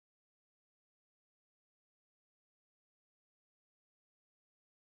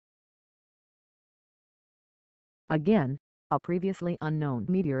Again, a previously unknown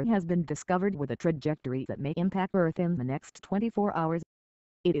meteor has been discovered with a trajectory that may impact Earth in the next 24 hours.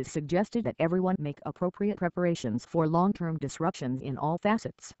 It is suggested that everyone make appropriate preparations for long-term disruptions in all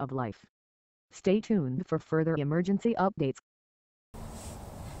facets of life. Stay tuned for further emergency updates.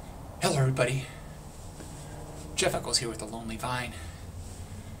 Hello everybody, Jeff Eccles here with The Lonely Vine.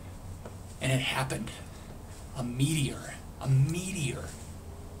 And it happened. A meteor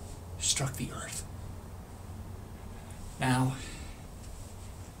struck the Earth. Now,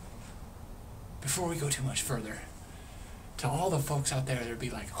 before we go too much further, to all the folks out there that'd be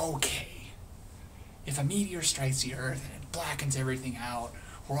like, okay, if a meteor strikes the Earth and it blackens everything out,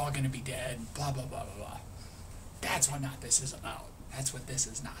 we're all going to be dead, blah, blah, blah, blah, blah. That's what this is about. That's what this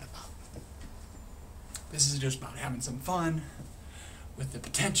is not about. This is just about having some fun with the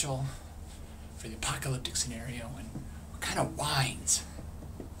potential for the apocalyptic scenario. And what kind of wine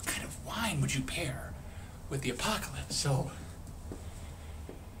would you pair with the apocalypse? So,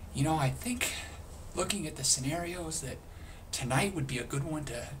 you know, I think looking at the scenarios that tonight would be a good one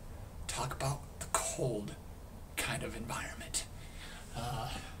to talk about the cold kind of environment.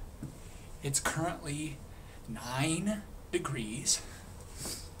 It's currently 9 degrees.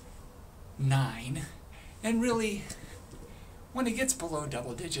 9. And really, when it gets below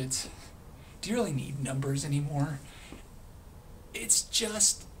double digits, do you really need numbers anymore? It's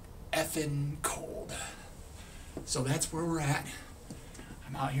just effing cold. So that's where we're at.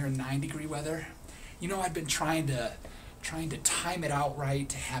 I'm out here in 9-degree weather. You know, I've been trying to time it out right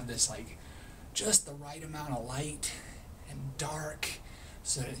to have this like just the right amount of light and dark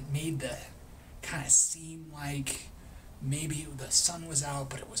so that it made the kind of seem like maybe the sun was out,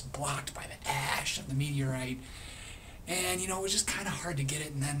 but it was blocked by the ash of the meteorite. And, you know, it was just kind of hard to get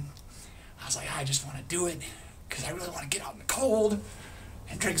it. And then I was like, I just want to do it because I really want to get out in the cold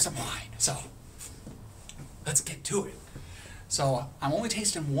and drink some wine. So let's get to it. So I'm only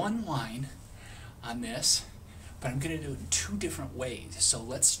tasting one wine on this, but I'm going to do it in 2 different ways. So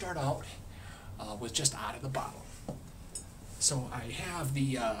let's start out with just out of the bottle. So I have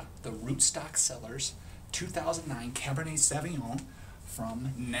the Rootstock Cellars 2009 Cabernet Sauvignon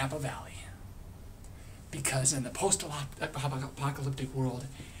from Napa Valley. Because in the post-apocalyptic world,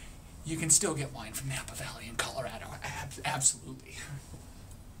 you can still get wine from Napa Valley in Colorado. Absolutely.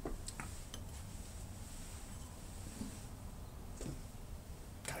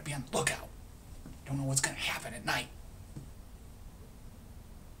 Gotta be on the lookout. Don't know what's gonna happen at night.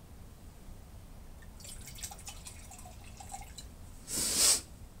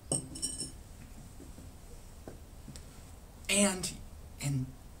 And in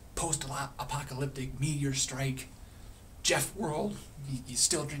post-apocalyptic meteor strike Jeff world, you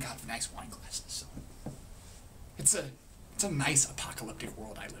still drink out of nice wine glasses. So it's a nice apocalyptic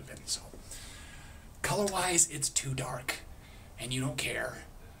world I live in. So color-wise, it's too dark, and you don't care.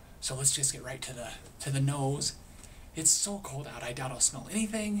 So let's just get right to the nose. It's so cold out, I doubt I'll smell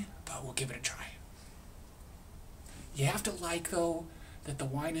anything, but we'll give it a try. You have to like, though, that the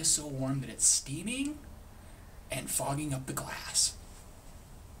wine is so warm that it's steaming and fogging up the glass.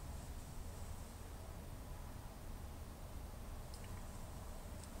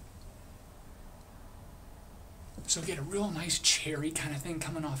 So get a real nice cherry kind of thing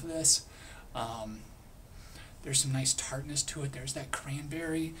coming off of this. There's some nice tartness to it. There's that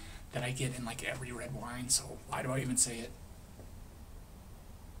cranberry that I get in like every red wine, so why do I even say it?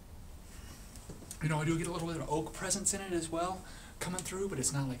 You know, I do get a little bit of oak presence in it as well coming through, but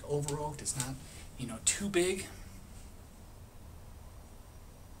it's not like over oaked. It's not, you know, too big.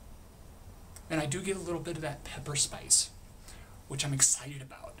 And I do get a little bit of that pepper spice, which I'm excited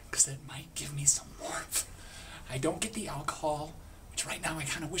about because it might give me some warmth. I don't get the alcohol, which right now I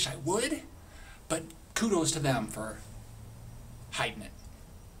kind of wish I would, but kudos to them for hiding it.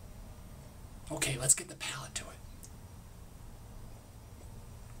 Okay, let's get the palate to it.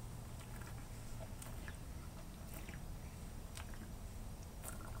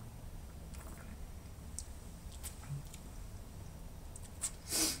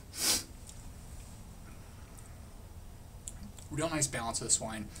 Real nice balance of this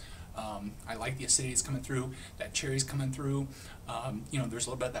wine. I like the acidity that's coming through, that cherry's coming through, you know, there's a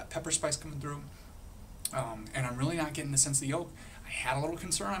little bit of that pepper spice coming through, and I'm really not getting the sense of the oak. I had a little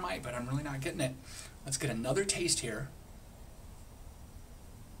concern I might, but I'm really not getting it. Let's get another taste here.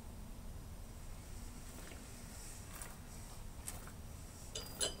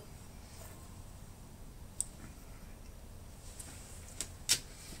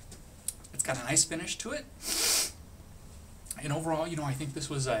 It's got a nice finish to it. And overall, you know, I think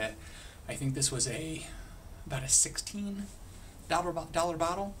this was a about a $16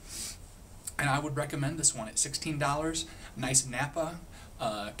 bottle. And I would recommend this one at $16. Nice Napa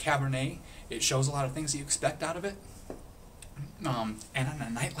Cabernet. It shows a lot of things that you expect out of it. And on a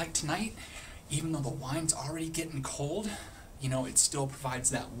night like tonight, even though the wine's already getting cold, you know, it still provides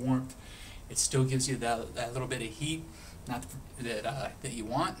that warmth. It still gives you that little bit of heat, not that you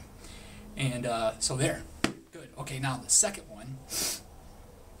want. And so there, good. Okay, now the second one,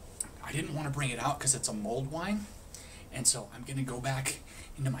 I didn't want to bring it out because it's a mulled wine, and so I'm gonna go back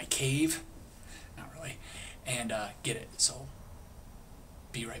into my cave, not really, and get it. So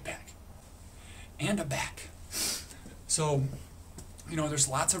be right back. And I'm back. So, you know, there's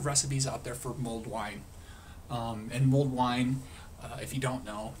lots of recipes out there for mulled wine. And mulled wine, if you don't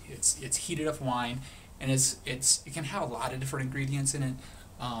know, it's heated up wine, and it can have a lot of different ingredients in it,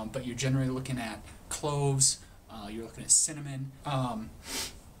 but you're generally looking at cloves, you're looking at cinnamon,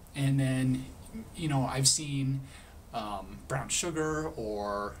 and then, you know, I've seen brown sugar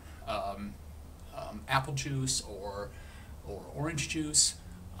or apple juice or orange juice.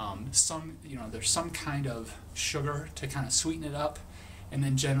 There's some kind of sugar to kind of sweeten it up, and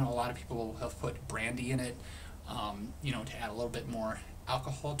then generally a lot of people have put brandy in it, you know, to add a little bit more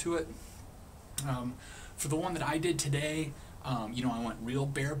alcohol to it. For the one that I did today, you know, I went real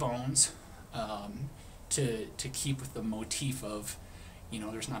bare bones to keep with the motif of, you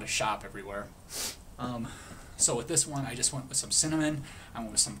know, there's not a shop everywhere. So with this one, I just went with some cinnamon, I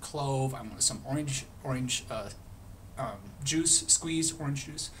went with some clove, I went with some orange juice, squeezed orange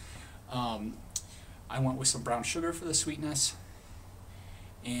juice. I went with some brown sugar for the sweetness,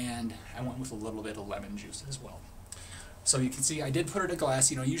 and I went with a little bit of lemon juice as well. So you can see I did put it in a glass.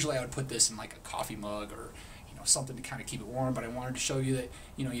 You know, usually I would put this in like a coffee mug or, you know, something to kind of keep it warm, but I wanted to show you that,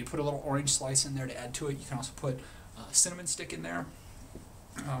 you know, you put a little orange slice in there to add to it. You can also put a cinnamon stick in there,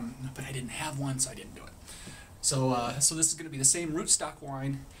 but I didn't have one, so I didn't do it. So, so this is going to be the same rootstock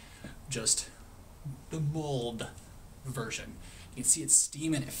wine, just the mulled version. You can see it's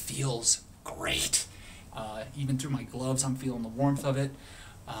steaming. It feels great. Even through my gloves, I'm feeling the warmth of it.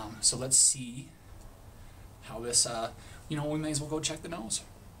 So let's see how this, you know, we may as well go check the nose.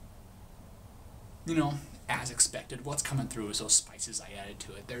 You know, as expected, what's coming through is those spices I added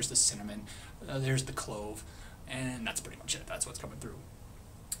to it. There's the cinnamon, there's the clove, and that's pretty much it. That's what's coming through.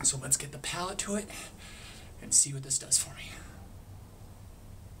 So let's get the palate to it and see what this does for me.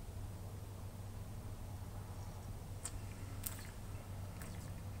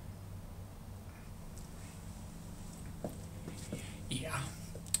 Yeah.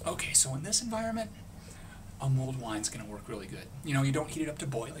 Okay, so in this environment, a mulled wine's going to work really good. You know, you don't heat it up to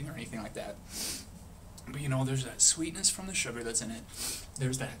boiling or anything like that. But you know, there's that sweetness from the sugar that's in it.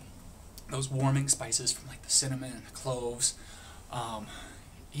 There's those warming spices from like the cinnamon and the cloves.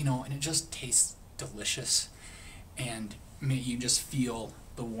 You know, and it just tastes delicious. And you just feel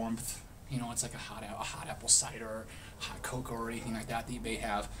the warmth. You know, it's like a hot apple cider, hot cocoa, or anything like that that you may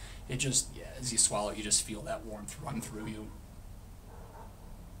have. It just, yeah, as you swallow it, you just feel that warmth run through you.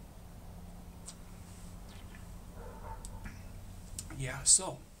 Yeah,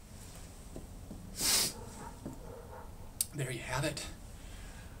 so there you have it.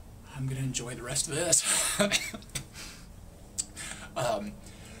 I'm gonna enjoy the rest of this.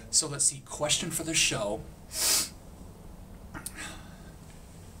 So let's see, question for the show.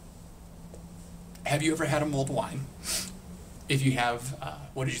 Have you ever had a mulled wine? If you have,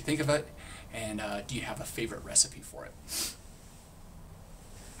 what did you think of it? And do you have a favorite recipe for it?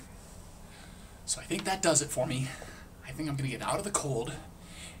 So I think that does it for me. I think I'm going to get out of the cold.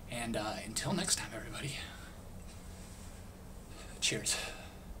 And until next time, everybody. Cheers.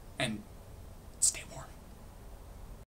 And